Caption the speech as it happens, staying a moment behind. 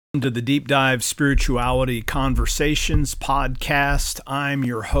To the Deep Dive Spirituality Conversations podcast. I'm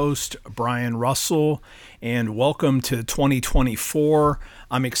your host, Brian Russell, and welcome to 2024.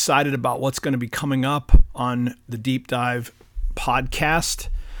 I'm excited about what's going to be coming up on the Deep Dive podcast.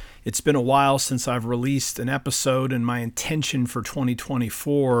 It's been a while since I've released an episode, and my intention for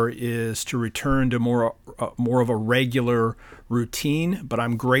 2024 is to return to more of a regular routine, but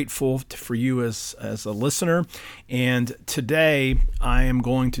I'm grateful for you as a listener. And today I am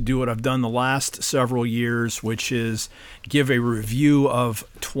going to do what I've done the last several years, which is give a review of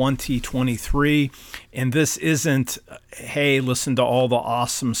 2023. And this isn't, hey, listen to all the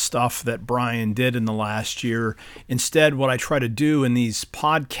awesome stuff that Brian did in the last year. Instead, what I try to do in these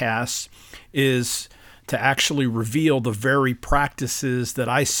podcasts is to actually reveal the very practices that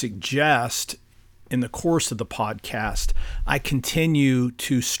I suggest in the course of the podcast. I continue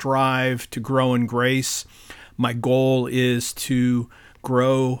to strive to grow in grace. My goal is to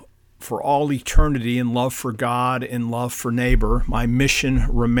grow for all eternity in love for God and love for neighbor. My mission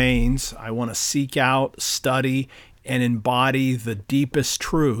remains. I want to seek out, study, and embody the deepest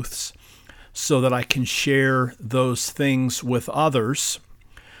truths so that I can share those things with others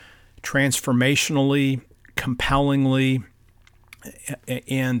transformationally, compellingly,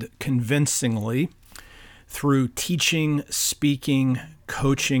 and convincingly through teaching, speaking,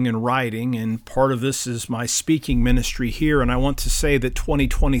 coaching, and writing. And part of this is my speaking ministry here. And I want to say that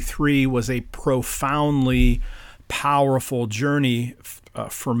 2023 was a profoundly powerful journey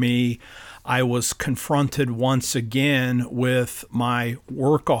for me. I was confronted once again with my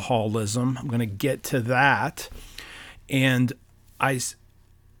workaholism. I'm going to get to that. And I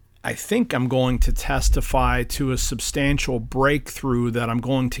think I'm going to testify to a substantial breakthrough that I'm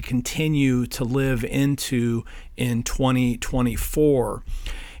going to continue to live into in 2024.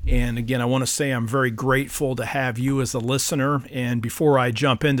 And again, I want to say I'm very grateful to have you as a listener. And before I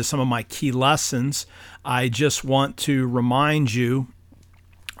jump into some of my key lessons, I just want to remind you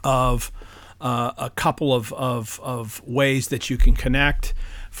of a couple of ways that you can connect.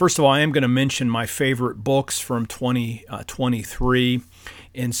 First of all, I am going to mention my favorite books from 2023.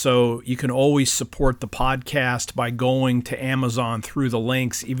 And so you can always support the podcast by going to Amazon through the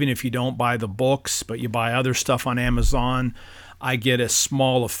links. Even if you don't buy the books, but you buy other stuff on Amazon, I get a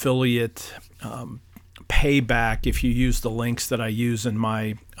small affiliate payback if you use the links that I use in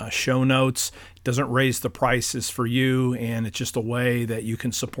my show notes. It doesn't raise the prices for you, and it's just a way that you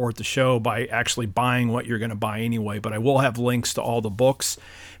can support the show by actually buying what you're going to buy anyway. But I will have links to all the books.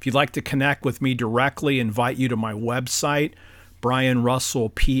 If you'd like to connect with me directly, invite you to my website,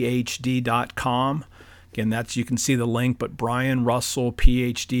 brianrussellphd.com. Again, you can see the link, but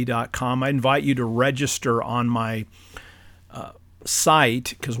brianrussellphd.com. I invite you to register on my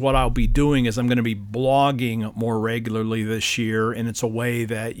site, because what I'll be doing is I'm going to be blogging more regularly this year, and it's a way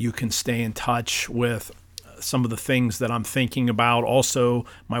that you can stay in touch with some of the things that I'm thinking about. Also,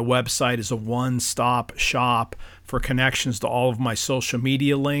 my website is a one-stop shop for connections to all of my social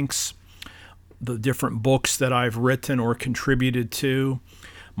media links, the different books that I've written or contributed to,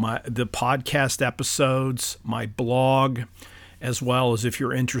 the podcast episodes, my blog, as well as if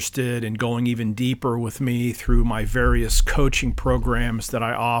you're interested in going even deeper with me through my various coaching programs that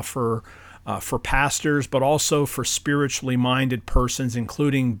I offer for pastors, but also for spiritually minded persons,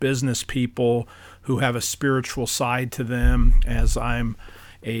 including business people who have a spiritual side to them, as I'm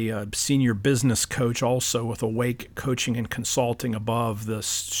a senior business coach also with Awake Coaching and Consulting above the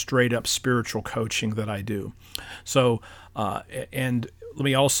straight up spiritual coaching that I do. So, and let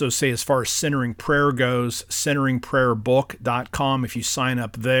me also say, as far as Centering Prayer goes, centeringprayerbook.com. If you sign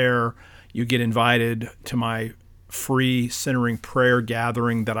up there, you get invited to my free Centering Prayer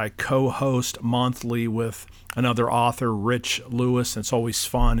gathering that I co-host monthly with another author, Rich Lewis. It's always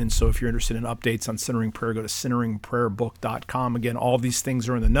fun. And so if you're interested in updates on Centering Prayer, go to centeringprayerbook.com. Again, all these things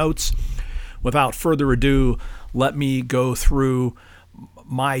are in the notes. Without further ado, let me go through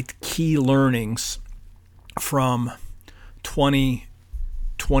my key learnings from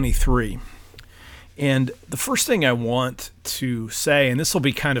 2023. And the first thing I want to say, and this will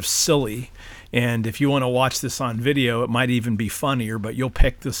be kind of silly, and if you want to watch this on video, it might even be funnier, but you'll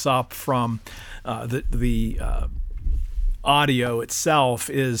pick this up from the audio itself,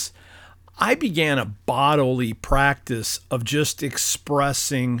 is I began a bodily practice of just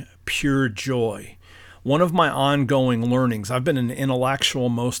expressing pure joy. One of my ongoing learnings, I've been an intellectual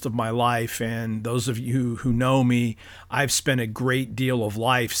most of my life, and those of you who know me, I've spent a great deal of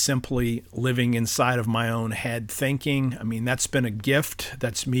life simply living inside of my own head thinking. I mean, that's been a gift.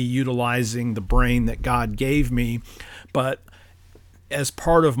 That's me utilizing the brain that God gave me. But as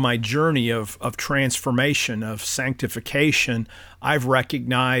part of my journey of transformation, of sanctification, I've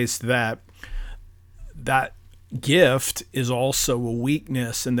recognized that gift is also a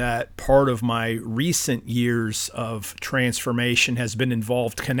weakness, and that part of my recent years of transformation has been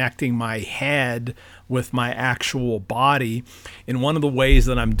involved connecting my head with my actual body. And one of the ways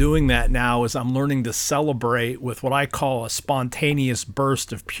that I'm doing that now is I'm learning to celebrate with what I call a spontaneous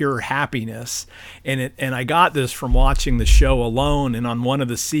burst of pure happiness. And I got this from watching the show Alone, and on one of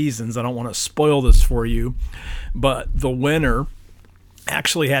the seasons, I don't want to spoil this for you, but the winner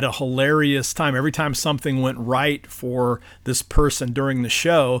actually had a hilarious time. Every time something went right for this person during the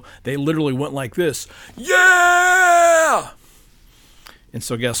show, they literally went like this, yeah! And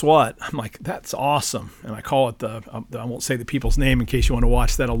so guess what? I'm like, that's awesome. And I call it I won't say the people's name in case you want to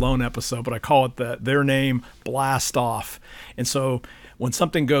watch that Alone episode, but I call it their name blast off. And so when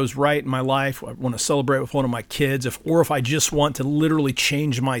something goes right in my life, I want to celebrate with one of my kids, or if I just want to literally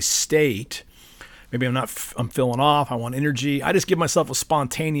change my state, maybe I'm feeling off, I want energy, I just give myself a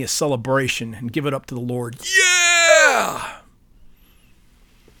spontaneous celebration and give it up to the Lord. Yeah!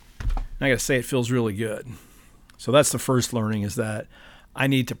 And I got to say, it feels really good. So that's the first learning, is that I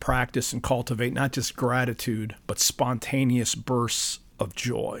need to practice and cultivate not just gratitude, but spontaneous bursts of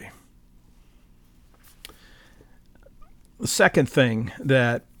joy. The second thing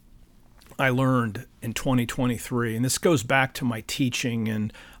that I learned in 2023, and this goes back to my teaching,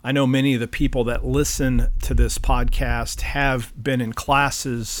 and I know many of the people that listen to this podcast have been in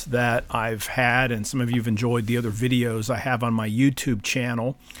classes that I've had, and some of you have enjoyed the other videos I have on my YouTube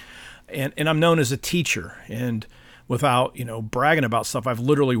channel. And I'm known as a teacher, and without bragging about stuff, I've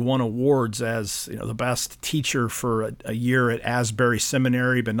literally won awards as the best teacher for a year at Asbury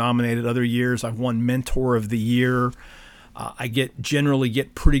Seminary, been nominated other years. I've won Mentor of the Year. I generally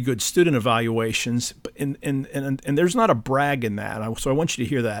get pretty good student evaluations, and there's not a brag in that. So I want you to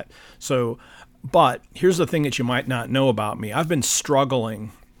hear that. But here's the thing that you might not know about me. I've been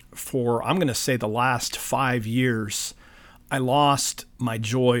struggling for, I'm going to say, the last 5 years. I lost my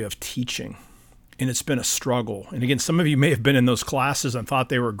joy of teaching, and it's been a struggle. And again, some of you may have been in those classes and thought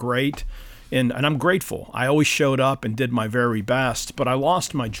they were great, and I'm grateful. I always showed up and did my very best, but I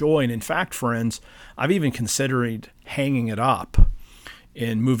lost my joy. And in fact, friends, I've even considered hanging it up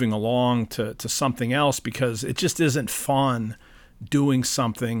and moving along to something else, because it just isn't fun doing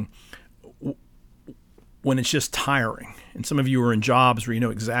something when it's just tiring. And some of you are in jobs where you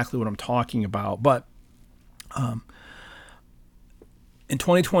know exactly what I'm talking about. But in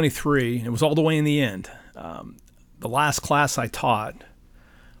 2023, and it was all the way in the end, the last class I taught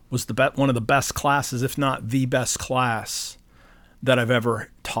was one of the best classes, if not the best class that I've ever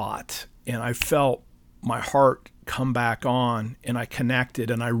taught. And I felt my heart come back on, and I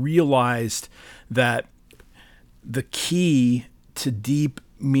connected, and I realized that the key to deep,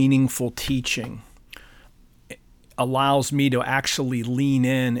 meaningful teaching allows me to actually lean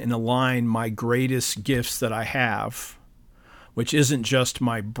in and align my greatest gifts that I have, which isn't just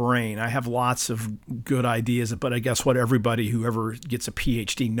my brain. I have lots of good ideas, but I guess what, everybody who ever gets a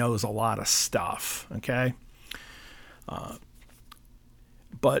PhD knows a lot of stuff, okay?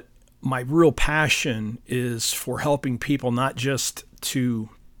 But my real passion is for helping people not just to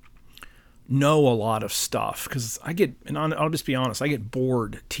know a lot of stuff, because I'll just be honest, I get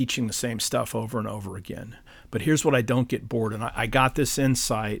bored teaching the same stuff over and over again. But here's what I don't get bored, and I got this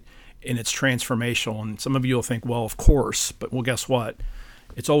insight, and it's transformational. And some of you will think, well, of course, but well, guess what?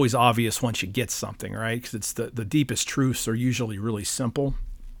 It's always obvious once you get something, right? Because it's the deepest truths are usually really simple.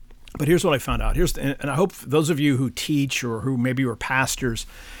 But here's what I found out. And I hope those of you who teach or who maybe are pastors,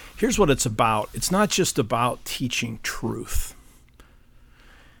 here's what it's about. It's not just about teaching truth.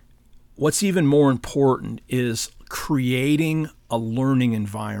 What's even more important is creating a learning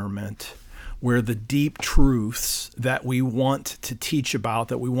environment where the deep truths that we want to teach about,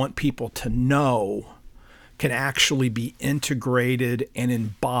 that we want people to know, can actually be integrated and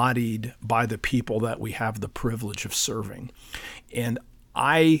embodied by the people that we have the privilege of serving. And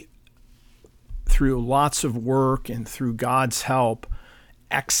I, through lots of work and through God's help,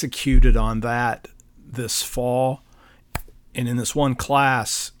 executed on that this fall. And in this one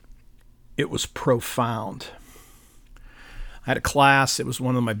class, it was profound. I had a class, it was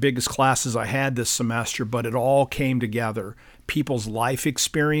one of my biggest classes I had this semester, but it all came together. People's life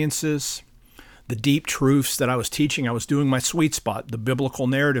experiences, the deep truths that I was teaching, I was doing my sweet spot, the biblical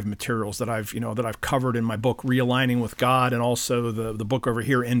narrative materials that I've covered in my book, Realigning with God, and also the book over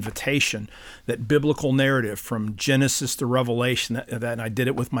here, Invitation, that biblical narrative from Genesis to Revelation, that I did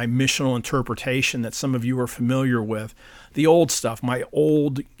it with my missional interpretation that some of you are familiar with, the old stuff, my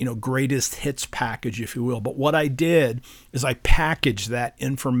old, greatest hits package, if you will. But what I did is I packaged that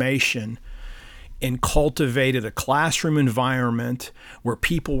information and cultivated a classroom environment where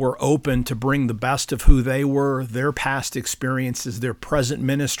people were open to bring the best of who they were, their past experiences, their present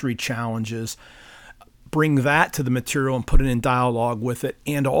ministry challenges, bring that to the material and put it in dialogue with it,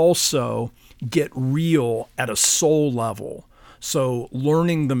 and also get real at a soul level. So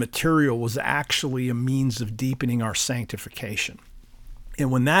learning the material was actually a means of deepening our sanctification. And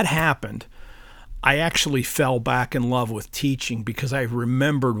when that happened, I actually fell back in love with teaching because I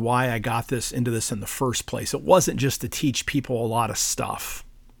remembered why I got into this in the first place. It wasn't just to teach people a lot of stuff.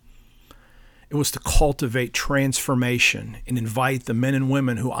 It was to cultivate transformation and invite the men and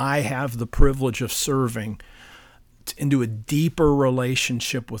women who I have the privilege of serving into a deeper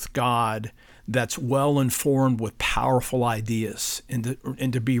relationship with God that's well informed with powerful ideas, and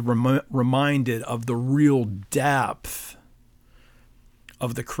to be reminded of the real depth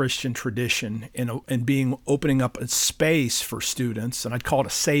of the Christian tradition, and opening up a space for students, and I'd call it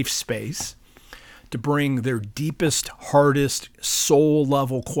a safe space, to bring their deepest, hardest, soul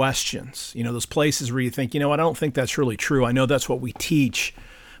level questions. Those places where you think, I don't think that's really true. I know that's what we teach,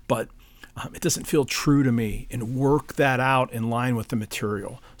 but it doesn't feel true to me, and work that out in line with the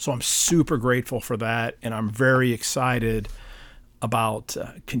material. So I'm super grateful for that, and I'm very excited about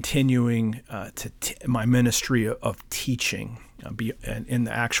continuing my ministry of teaching in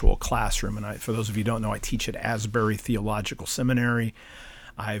the actual classroom. And for those of you who don't know, I teach at Asbury Theological Seminary.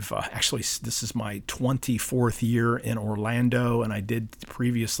 I've this is my 24th year in Orlando, and I did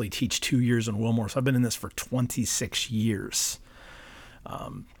previously teach 2 years in Wilmore. So I've been in this for 26 years.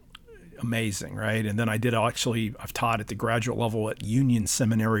 Amazing, right? And then I've taught at the graduate level at Union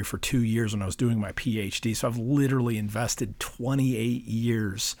Seminary for 2 years when I was doing my PhD. So I've literally invested 28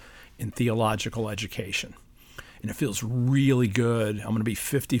 years in theological education. And it feels really good. I'm going to be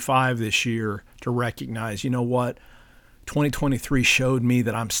 55 this year to recognize, 2023 showed me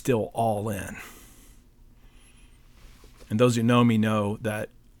that I'm still all in. And those who know me know that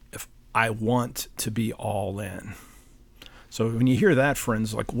if I want to be all in. So when you hear that,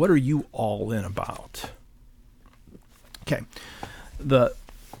 friends, what are you all in about? Okay. The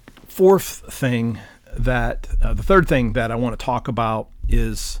third thing that I want to talk about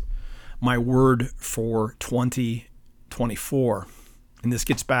is my word for 2024. And this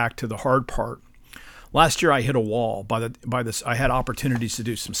gets back to the hard part. Last year I hit a wall by this. I had opportunities to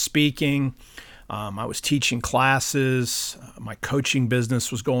do some speaking. I was teaching classes. My coaching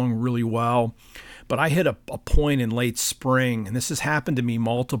business was going really well. But I hit a point in late spring, and this has happened to me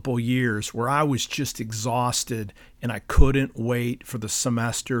multiple years, where I was just exhausted and I couldn't wait for the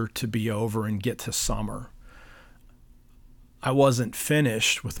semester to be over and get to summer. I wasn't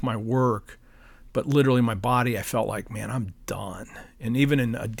finished with my work, but literally my body, I felt like, man, I'm done. And even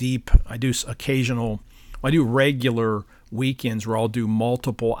in I do regular weekends where I'll do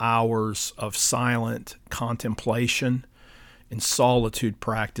multiple hours of silent contemplation and solitude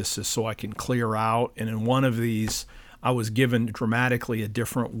practices so I can clear out. And in one of these, I was given dramatically a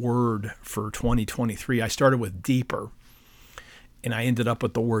different word for 2023. I started with deeper, and I ended up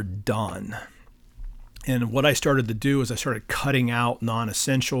with the word done. And what I started to do is I started cutting out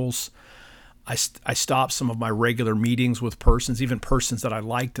non-essentials. I stopped some of my regular meetings with persons, even persons that I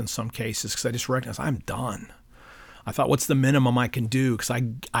liked in some cases, because I just recognized I'm done. I thought, what's the minimum I can do? Because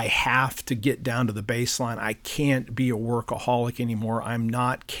I have to get down to the baseline. I can't be a workaholic anymore. I'm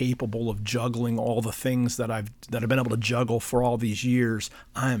not capable of juggling all the things that I've been able to juggle for all these years.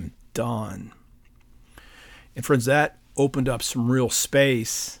 I'm done. And friends, that opened up some real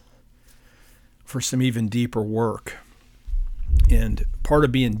space for some even deeper work. And part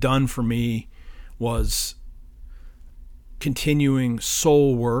of being done for me was continuing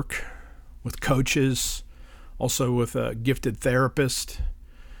soul work with coaches, also with a gifted therapist,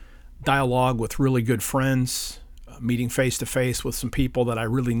 dialogue with really good friends, meeting face-to-face with some people that I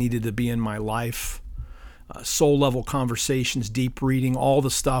really needed to be in my life, soul-level conversations, deep reading, all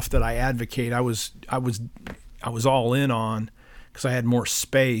the stuff that I advocate. I was all in on because I had more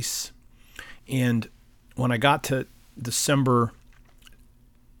space. And when I got to December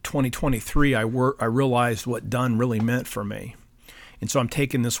 2023, I realized what done really meant for me. And so I'm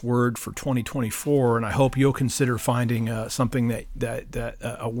taking this word for 2024, and I hope you'll consider finding something that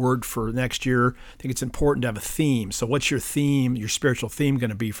a word for next year. I think it's important to have a theme. So what's your theme, your spiritual theme going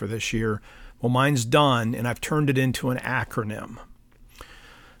to be for this year? Well, mine's done, and I've turned it into an acronym.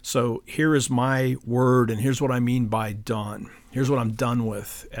 So here is my word, and here's what I mean by done. Here's what I'm done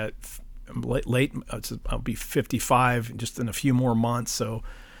with at late. I'll be 55 just in a few more months. So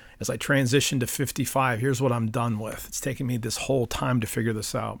as I transition to 55, here's what I'm done with. It's taken me this whole time to figure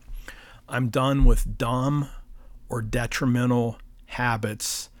this out. I'm done with dumb or detrimental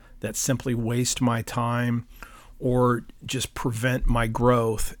habits that simply waste my time or just prevent my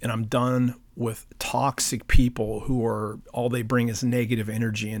growth. And I'm done with toxic people who are, all they bring is negative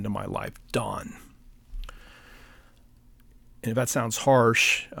energy into my life. Done. And if that sounds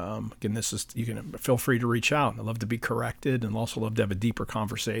harsh, again, you can feel free to reach out. I love to be corrected and also love to have a deeper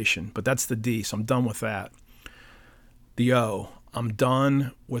conversation. But that's the D, so I'm done with that. The O, I'm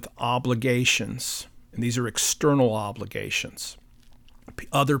done with obligations. And these are external obligations.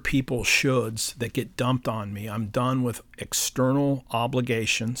 Other people's shoulds that get dumped on me. I'm done with external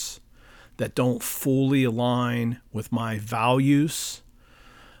obligations that don't fully align with my values,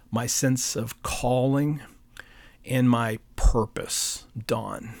 my sense of calling, and my purpose.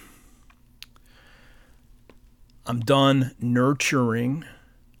 Done. I'm done nurturing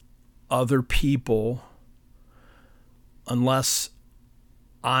other people unless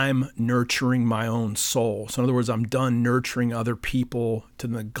I'm nurturing my own soul. So in other words, I'm done nurturing other people to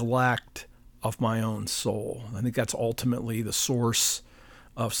the neglect of my own soul. I think that's ultimately the source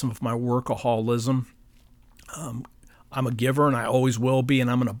of some of my workaholism. I'm a giver, and I always will be, and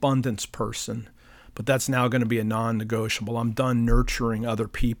I'm an abundance person. But that's now going to be a non-negotiable. I'm done nurturing other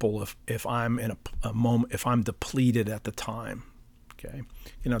people if I'm in a moment, if I'm depleted at the time. Okay,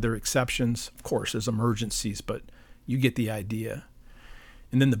 there are exceptions, of course, there's emergencies, but you get the idea.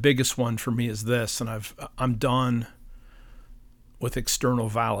 And then the biggest one for me is this, and I'm done with external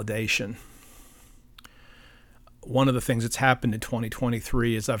validation. One of the things that's happened in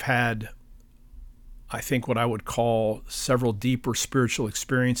 2023 is I've had, I think, what I would call several deeper spiritual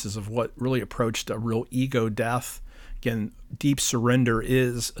experiences of what really approached a real ego death. Again, deep surrender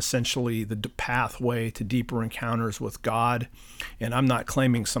is essentially the pathway to deeper encounters with God. And I'm not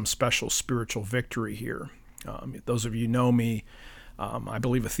claiming some special spiritual victory here. Those of you know me, I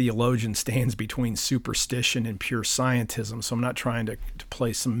believe a theologian stands between superstition and pure scientism. So I'm not trying to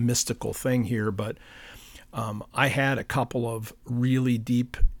play some mystical thing here, but I had a couple of really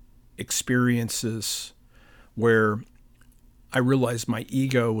deep experiences where I realized my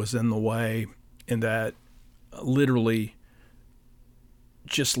ego was in the way, and that literally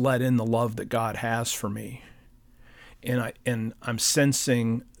just let in the love that God has for me. And I'm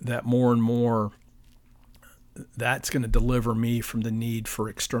sensing that more and more that's going to deliver me from the need for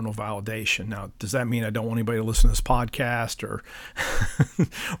external validation. Now, does that mean I don't want anybody to listen to this podcast or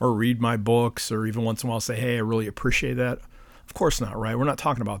or read my books, or even once in a while say, hey, I really appreciate that? Of course not, right? We're not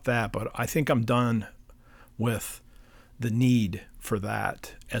talking about that, but I think I'm done with the need for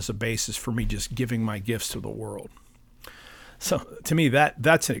that as a basis for me just giving my gifts to the world. So to me,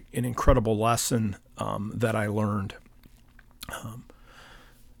 that's an incredible lesson that I learned.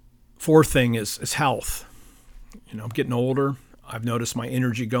 Fourth thing is health. I'm getting older. I've noticed my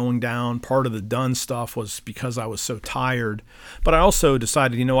energy going down. Part of the done stuff was because I was so tired. But I also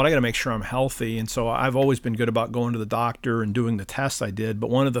decided, I got to make sure I'm healthy. And so I've always been good about going to the doctor and doing the tests I did. But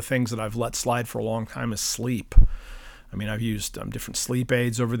one of the things that I've let slide for a long time is sleep. I've used different sleep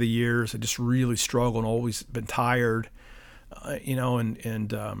aids over the years. I just really struggle and always been tired,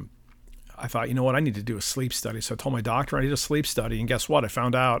 and I thought, I need to do a sleep study. So I told my doctor I need a sleep study. And guess what? I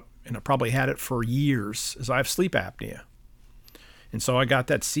found out, and I probably had it for years, is I have sleep apnea. And so I got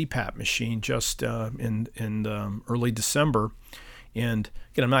that CPAP machine just in early December. And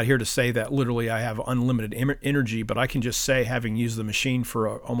again, I'm not here to say that literally I have unlimited energy, but I can just say, having used the machine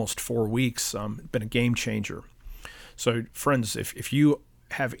for almost 4 weeks, been a game changer. So friends, if you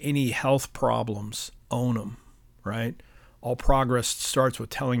have any health problems, own them, right? All progress starts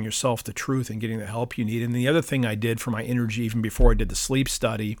with telling yourself the truth and getting the help you need. And the other thing I did for my energy, even before I did the sleep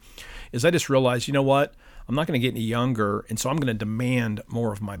study, is I just realized, what? I'm not going to get any younger, and so I'm going to demand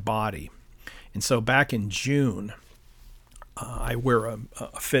more of my body. And so back in June, I wear a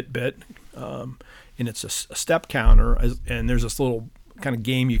Fitbit, and it's a step counter, and there's this little kind of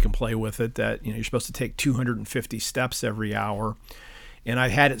game you can play with it that you're supposed to take 250 steps every hour. And I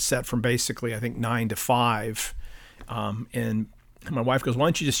had it set from basically, I think, 9 to 5. And And my wife goes, why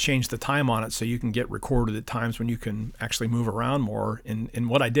don't you just change the time on it so you can get recorded at times when you can actually move around more? And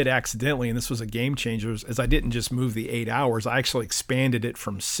what I did accidentally, and this was a game changer, is I didn't just move the 8 hours. I actually expanded it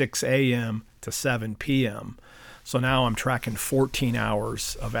from 6 a.m. to 7 p.m. So now I'm tracking 14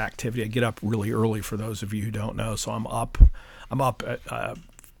 hours of activity. I get up really early, for those of you who don't know. So I'm up at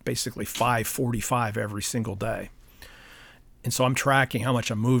basically 5:45 every single day. And so I'm tracking how much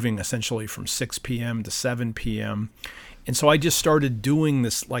I'm moving essentially from 6 p.m. to 7 p.m. And so I just started doing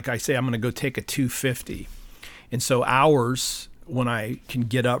this. Like I say, I'm going to go take a 250. And so hours when I can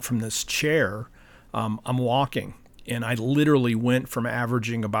get up from this chair, I'm walking. And I literally went from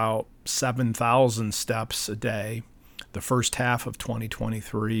averaging about 7,000 steps a day the first half of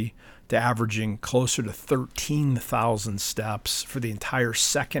 2023 to averaging closer to 13,000 steps for the entire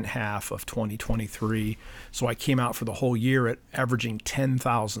second half of 2023. So I came out for the whole year at averaging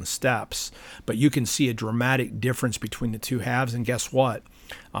 10,000 steps. But you can see a dramatic difference between the two halves. And guess what?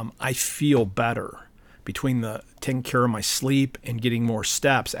 I feel better between the taking care of my sleep and getting more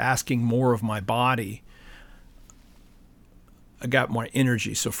steps, asking more of my body. I got more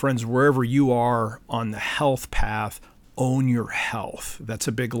energy. So friends, wherever you are on the health path, own your health. That's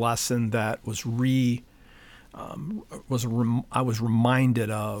a big lesson that I was reminded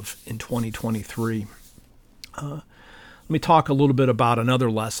of in 2023. Let me talk a little bit about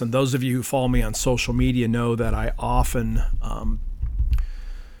another lesson. Those of you who follow me on social media know that I often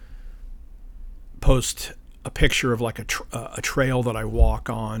post a picture of like a trail that I walk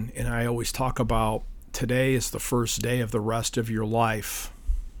on, and I always talk about today is the first day of the rest of your life.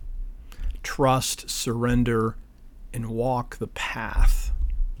 Trust, surrender, and walk the path.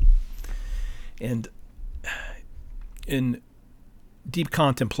 And in deep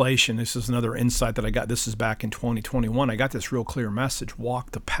contemplation, this is another insight that I got. This is back in 2021. I got this real clear message: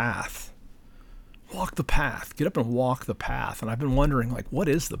 walk the path. Walk the path. Get up and walk the path. And I've been wondering, like, what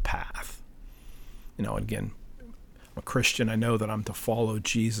is the path? You know, again, I'm a Christian. I know that I'm to follow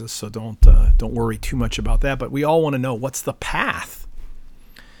Jesus, so don't worry too much about that. But we all want to know, what's the path?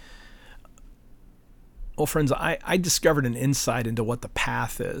 Well, friends, I discovered an insight into what the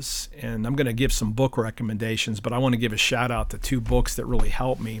path is, and I'm going to give some book recommendations, but I want to give a shout out to 2 books that really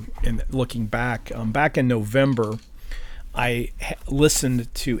helped me. And looking back, back in November, I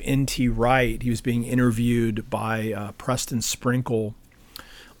listened to N.T. Wright. He was being interviewed by Preston Sprinkle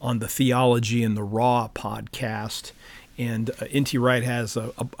on the Theology in the Raw podcast. And N.T. Wright has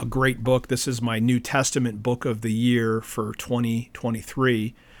a great book. This is my New Testament book of the year for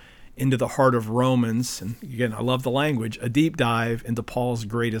 2023. Into the Heart of Romans. And again, I love the language, a deep dive into Paul's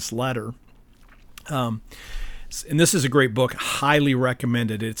greatest letter. And this is a great book, highly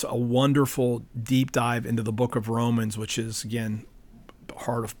recommended. It's a wonderful deep dive into the book of Romans, which is, again, the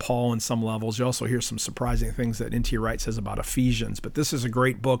heart of Paul in some levels. You also hear some surprising things that N.T. Wright says about Ephesians. But this is a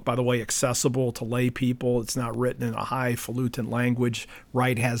great book, by the way, accessible to lay people. It's not written in a highfalutin language.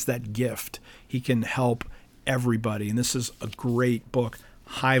 Wright has that gift. He can help everybody. And this is a great book.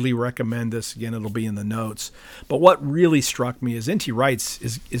 Highly recommend this. Again, it'll be in the notes. But what really struck me is N.T. Wright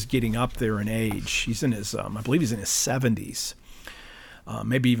is getting up there in age. He's in his, I believe he's in his 70s,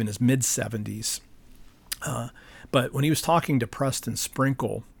 maybe even his mid-70s. But when he was talking to Preston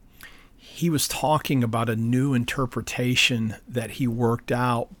Sprinkle, he was talking about a new interpretation that he worked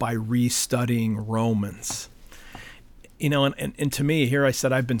out by restudying Romans. You know, and to me, here I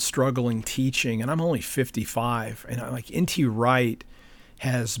said I've been struggling teaching, and I'm only 55. And I'm like, N.T. Wright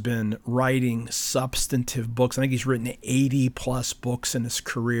has been writing substantive books. I think he's written 80 plus books in his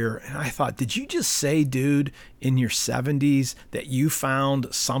career. And I thought, did you just say, dude, in your 70s that you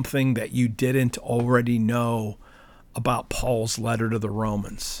found something that you didn't already know about Paul's letter to the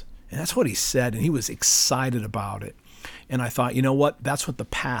Romans? And that's what he said. And he was excited about it. And I thought, you know what? That's what the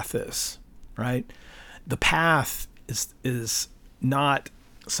path is, right? The path is not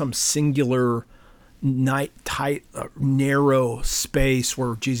some singular tight, narrow space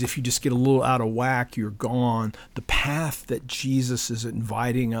where, geez, if you just get a little out of whack, you're gone. The path that Jesus is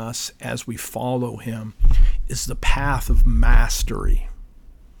inviting us as we follow him is the path of mastery.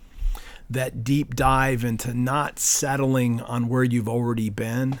 That deep dive into not settling on where you've already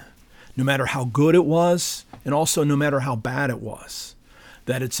been, no matter how good it was, and also no matter how bad it was.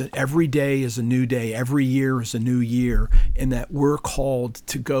 That every day is a new day, every year is a new year, and that we're called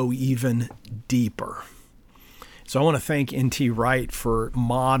to go even deeper. So I want to thank N.T. Wright for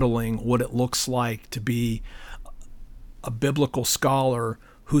modeling what it looks like to be a biblical scholar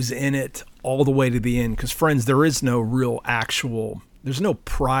who's in it all the way to the end. Because friends, there is no there's no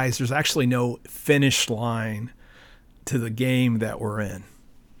prize, there's actually no finish line to the game that we're in.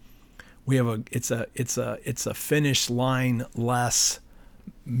 it's a finish line less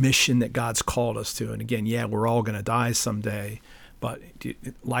mission that God's called us to. And again, yeah, we're all going to die someday, but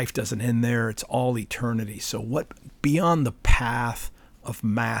life doesn't end there. It's all eternity. So what beyond the path of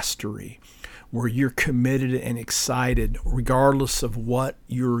mastery, where you're committed and excited, regardless of what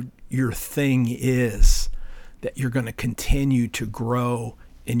your thing is, that you're going to continue to grow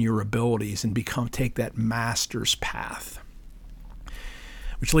in your abilities and take that master's path.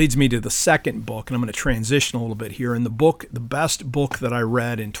 Which leads me to the second book, and I'm going to transition a little bit here. And the best book that I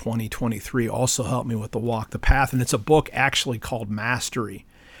read in 2023 also helped me with the walk the path, and it's a book actually called Mastery.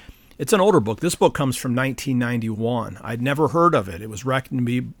 It's an older book. This book comes from 1991. I'd never heard of it. It was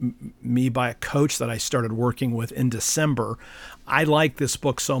recommended me by a coach that I started working with in December. I liked this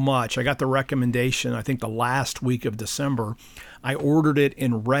book so much. I got the recommendation, I think the last week of December. I ordered it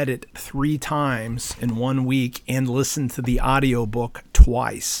and read it 3 times in 1 week and listened to the audiobook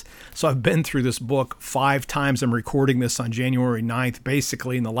twice. So I've been through this book 5 times. I'm recording this on January 9th.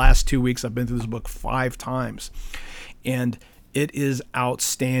 Basically, in the last 2 weeks, I've been through this book 5 times. And it is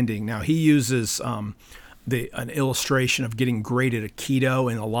outstanding. Now, he uses an illustration of getting great at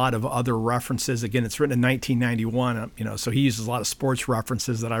Aikido and a lot of other references. Again, it's written in 1991, so he uses a lot of sports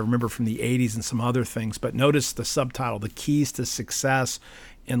references that I remember from the 80s and some other things. But notice the subtitle, The Keys to Success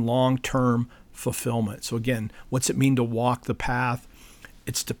and Long-Term Fulfillment. So again, what's it mean to walk the path?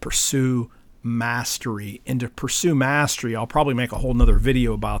 It's to pursue mastery. And to pursue mastery, I'll probably make a whole nother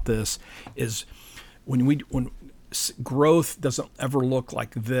video about this, is when growth doesn't ever look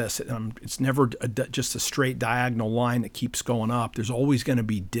like this. It's never just a straight diagonal line that keeps going up. There's always going to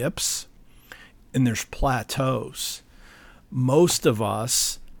be dips and there's plateaus. Most of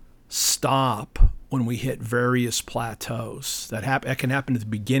us stop when we hit various plateaus. That can happen at the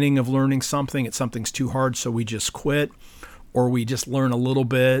beginning of learning something. Something's too hard, so we just quit, or we just learn a little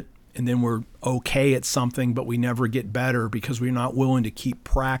bit and then we're okay at something, but we never get better because we're not willing to keep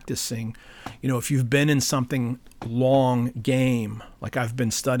practicing. If you've been in something long game, like I've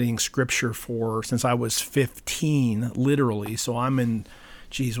been studying scripture since I was 15, literally. So I'm in,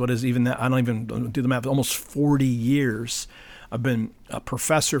 what is even that? I don't even do the math, almost 40 years. I've been a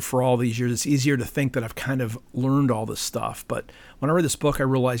professor for all these years. It's easier to think that I've kind of learned all this stuff. But when I read this book, I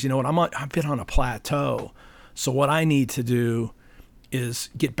realized, I've been on a plateau. So what I need to do is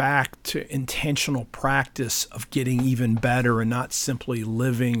get back to intentional practice of getting even better and not simply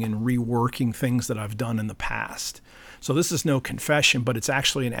living and reworking things that I've done in the past. So this is no confession, but it's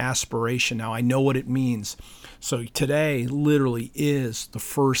actually an aspiration. Now I know what it means. So today literally is the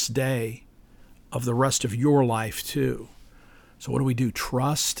first day of the rest of your life too. So what do we do?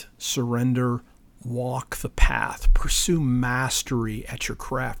 Trust, surrender, walk the path, pursue mastery at your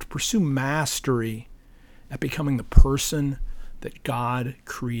craft, pursue mastery at becoming the person that God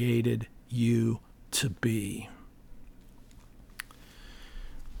created you to be.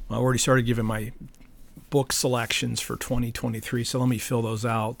 Well, I already started giving my book selections for 2023, so let me fill those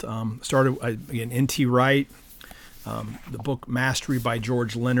out. Again, N.T. Wright, the book Mastery by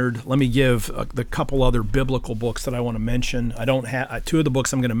George Leonard. Let me give the couple other biblical books that I want to mention. I don't have 2 of the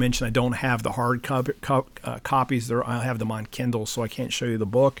books I'm going to mention. I don't have the hard copies. I have them on Kindle, so I can't show you the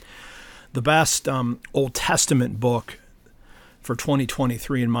book. The best Old Testament book for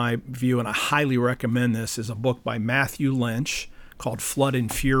 2023, in my view, and I highly recommend this, is a book by Matthew Lynch called Flood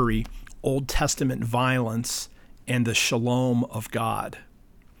and Fury, Old Testament Violence and the Shalom of God.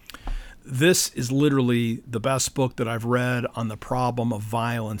 This is literally the best book that I've read on the problem of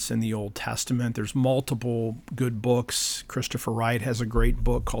violence in the Old Testament. There's multiple good books. Christopher Wright has a great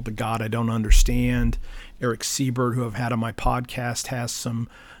book called The God I Don't Understand. Eric Siebert, who I've had on my podcast, has some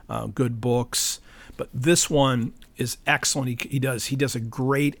good books. But this one is excellent. He does a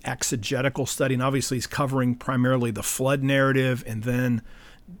great exegetical study, and obviously he's covering primarily the flood narrative and then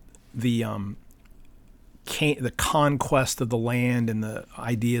the conquest of the land and the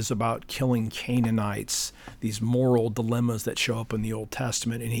ideas about killing Canaanites, these moral dilemmas that show up in the Old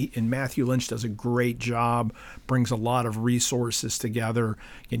Testament. And Matthew Lynch does a great job, brings a lot of resources together.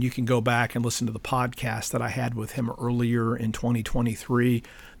 And you can go back and listen to the podcast that I had with him earlier in 2023.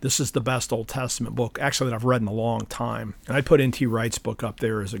 This is the best Old Testament book, actually, that I've read in a long time. And I put N.T. Wright's book up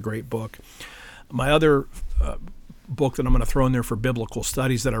there as a great book. My other book that I'm going to throw in there for biblical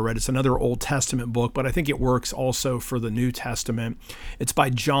studies that I read, it's another Old Testament book, but I think it works also for the New Testament. It's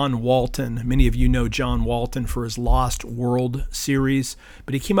by John Walton. Many of you know John Walton for his Lost World series,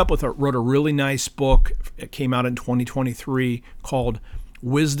 but he wrote a really nice book. It came out in 2023 called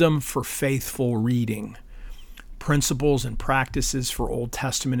Wisdom for Faithful Reading: Principles and Practices for Old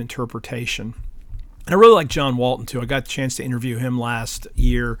Testament Interpretation. And I really like John Walton too. I got the chance to interview him last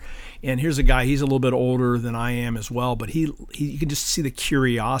year. And here's a guy, he's a little bit older than I am as well, but he you can just see the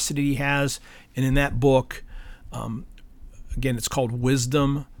curiosity he has. And in that book, again, it's called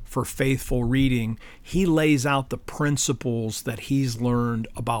Wisdom for Faithful Reading. He lays out the principles that he's learned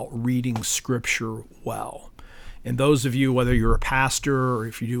about reading Scripture well. And those of you, whether you're a pastor or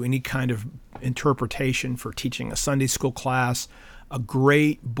if you do any kind of interpretation for teaching a Sunday school class, a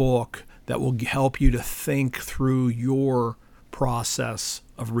great book that will help you to think through your process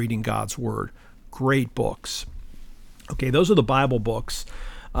of reading God's Word. Great books. Okay, those are the Bible books.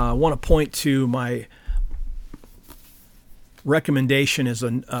 I want to point to my recommendation is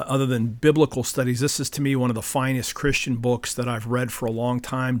other than biblical studies, this is to me one of the finest Christian books that I've read for a long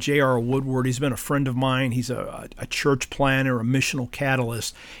time. J.R. Woodward, he's been a friend of mine. He's a church planner, a missional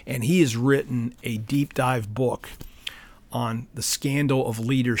catalyst, and he has written a deep dive book on the scandal of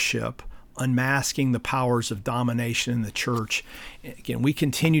leadership, unmasking the powers of domination in the church. Again, we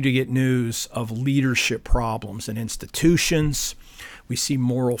continue to get news of leadership problems in institutions. We see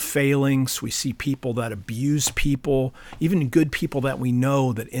moral failings. We see people that abuse people, even good people that we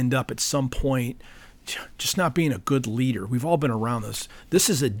know that end up at some point just not being a good leader. We've all been around this. This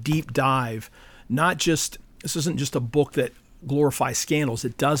is a deep dive, this isn't just a book that glorifies scandals.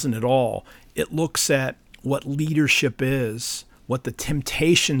 It doesn't at all. It looks at what leadership is, what the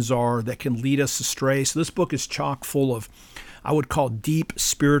temptations are that can lead us astray. So this book is chock full of, I would call, deep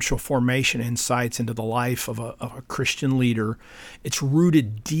spiritual formation insights into the life of a Christian leader. It's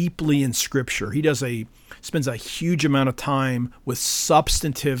rooted deeply in Scripture. He spends a huge amount of time with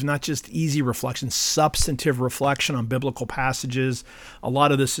substantive, not just easy reflection, substantive reflection on biblical passages. A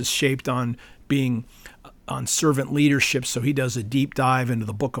lot of this is shaped on servant leadership, so he does a deep dive into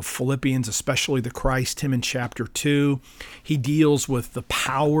the book of Philippians, especially the Christ hymn in chapter 2. He deals with the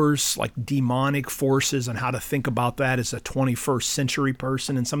powers, like demonic forces, and how to think about that as a 21st century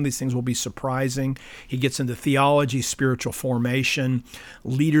person, and some of these things will be surprising. He gets into theology, spiritual formation,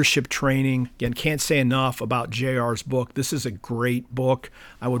 leadership training. Again, can't say enough about JR's book. This is a great book.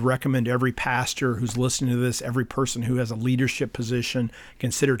 I would recommend every pastor who's listening to this, every person who has a leadership position,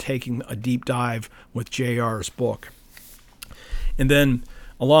 consider taking a deep dive with JR's book. And then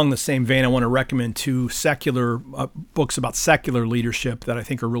along the same vein, I want to recommend two secular books about secular leadership that I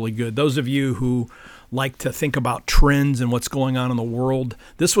think are really good. Those of you who like to think about trends and what's going on in the world,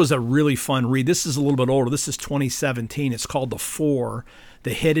 this was a really fun read. This is a little bit older. This is 2017. It's called The Four,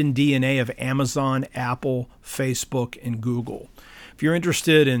 The Hidden DNA of Amazon, Apple, Facebook, and Google. If you're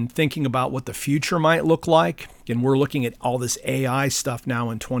interested in thinking about what the future might look like, again, we're looking at all this AI stuff now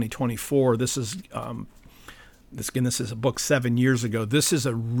in 2024. This is a book 7 years ago. This is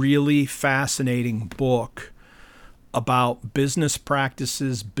a really fascinating book about business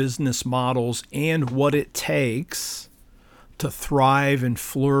practices, business models, and what it takes to thrive and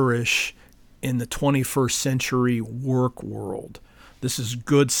flourish in the 21st century work world. This is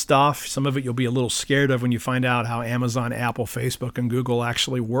good stuff. Some of it you'll be a little scared of when you find out how Amazon, Apple, Facebook, and Google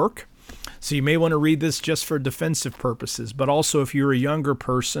actually work. So you may want to read this just for defensive purposes, but also if you're a younger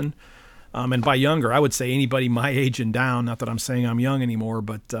person, and by younger, I would say anybody my age and down, not that I'm saying I'm young anymore,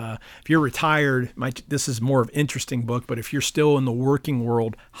 but if you're retired, this is more of an interesting book, but if you're still in the working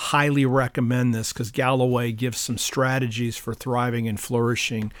world, highly recommend this because Galloway gives some strategies for thriving and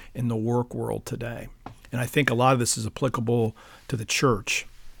flourishing in the work world today. And I think a lot of this is applicable to the church.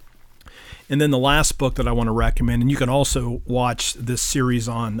 And then the last book that I want to recommend, and you can also watch this series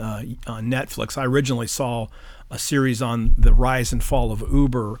on Netflix. I originally saw a series on the rise and fall of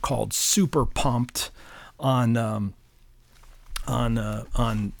Uber called Super Pumped on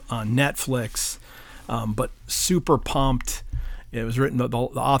Netflix. But Super Pumped, it was written, the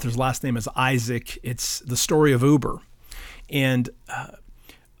author's last name is Isaac. It's the story of Uber. And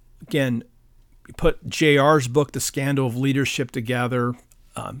again, put JR's book, The Scandal of Leadership, together.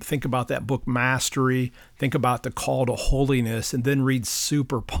 Think about that book, Mastery. Think about the call to holiness, and then read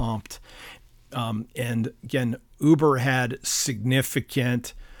Super Pumped. And again, Uber had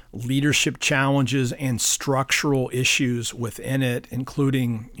significant leadership challenges and structural issues within it,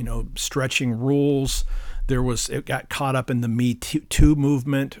 including, stretching rules. It got caught up in the Me Too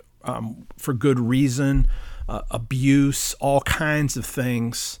movement for good reason, abuse, all kinds of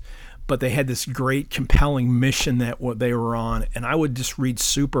things. But they had this great, compelling mission that what they were on. And I would just read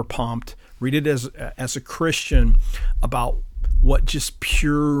Super Pumped, read it as a Christian about what just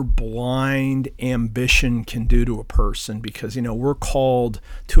pure blind ambition can do to a person. Because, we're called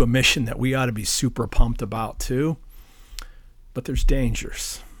to a mission that we ought to be super pumped about too. But there's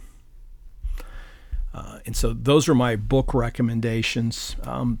dangers. And so those are my book recommendations.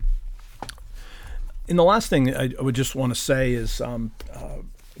 And the last thing I would just want to say is,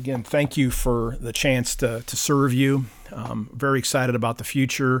 again, thank you for the chance to serve you. Very excited about the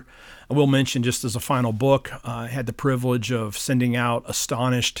future. I will mention, just as a final book, I had the privilege of sending out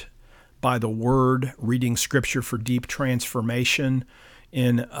Astonished by the Word, Reading Scripture for Deep Transformation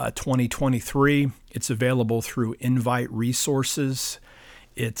in 2023. It's available through Invite Resources.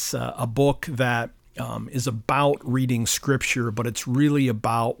 It's a book that is about reading Scripture, but it's really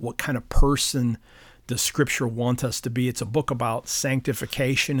about what kind of person does Scripture want us to be. It's a book about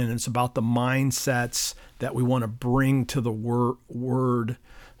sanctification, and it's about the mindsets that we want to bring to the Word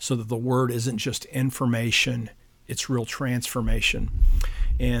so that the Word isn't just information, it's real transformation.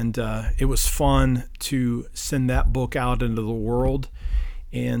 And it was fun to send that book out into the world.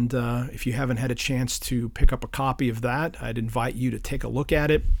 And if you haven't had a chance to pick up a copy of that, I'd invite you to take a look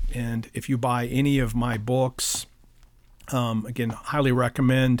at it. And if you buy any of my books, again, highly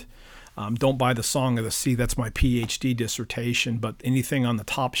recommend. Don't buy The Song of the Sea. That's my PhD dissertation. But anything on the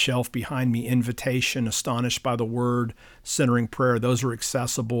top shelf behind me, Invitation, Astonished by the Word, Centering Prayer, those are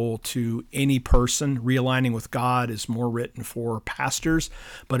accessible to any person. Realigning with God is more written for pastors.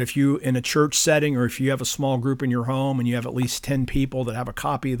 But if you, in a church setting, or if you have a small group in your home and you have at least 10 people that have a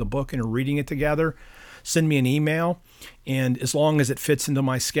copy of the book and are reading it together, send me an email. And as long as it fits into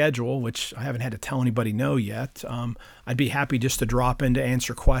my schedule, which I haven't had to tell anybody no yet, I'd be happy just to drop in to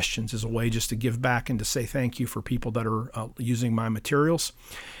answer questions as a way just to give back and to say thank you for people that are using my materials.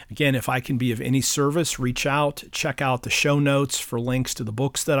 Again, if I can be of any service, reach out, check out the show notes for links to the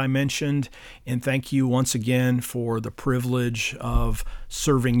books that I mentioned. And thank you once again for the privilege of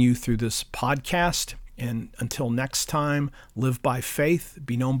serving you through this podcast. And until next time, live by faith,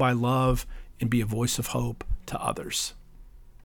 be known by love, and be a voice of hope to others.